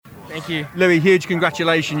Thank you. Louis, huge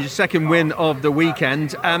congratulations. Your second win of the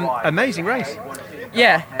weekend. Amazing race.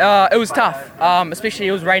 Yeah, it was tough, especially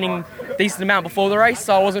it was raining a decent amount before the race,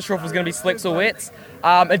 so I wasn't sure if it was going to be slicks or wets.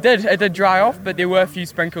 It did dry off, but there were a few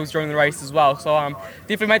sprinkles during the race as well, so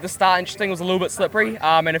definitely made the start interesting. It was a little bit slippery,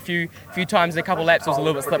 and a few times in a couple of laps it was a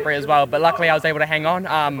little bit slippery as well, but luckily I was able to hang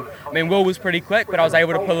on. Will was pretty quick, but I was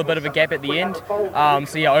able to pull a bit of a gap at the end.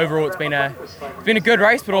 So yeah, overall it's been a good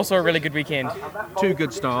race, but also a really good weekend. Two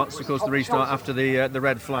good starts, of course, the restart after the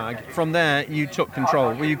red flag. From there, you took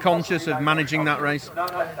control. Were you conscious of managing that race?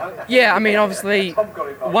 Yeah, I mean, obviously,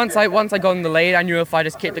 once I got in the lead, I knew if I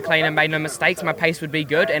just kept it clean and made no mistakes, my pace would be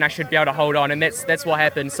good, and I should be able to hold on, and that's what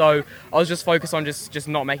happened. So I was just focused on just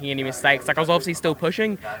not making any mistakes. Like, I was obviously still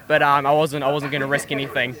pushing, but I wasn't going to risk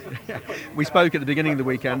anything. We spoke at the beginning of the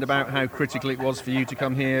weekend about how critical it was for you to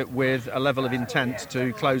come here with a level of intent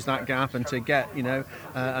to close that gap and to get,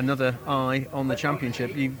 another eye on the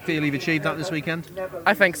championship. You feel you've achieved that this weekend?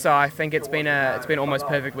 I think so. I think it's been almost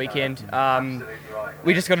perfect weekend.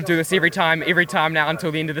 We just got to do this every time now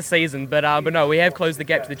until the end of the season. But no, we have closed the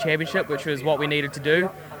gap to the championship, which was what we needed to do.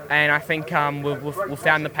 And I think we've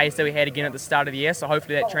found the pace that we had again at the start of the year. So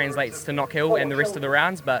hopefully that translates to Knock Hill and the rest of the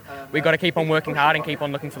rounds. But we've got to keep on working hard and keep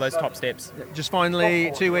on looking for those top steps. Just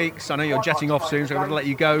finally, 2 weeks. I know you're jetting off soon, so I'm going to let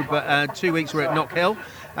you go. But 2 weeks we're at Knock Hill.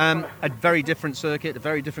 A very different circuit, a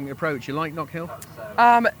very different approach. You like Knock Hill?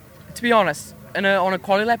 To be honest, on a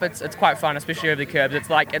quality lap, it's quite fun, especially over the curbs.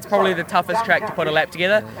 It's probably the toughest track to put a lap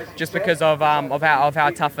together, just because of how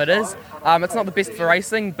tough it is. It's not the best for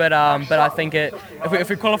racing, but I think if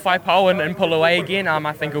we qualify pole and pull away again,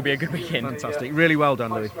 I think it'll be a good weekend. Fantastic, really well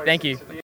done, Louis. Thank you.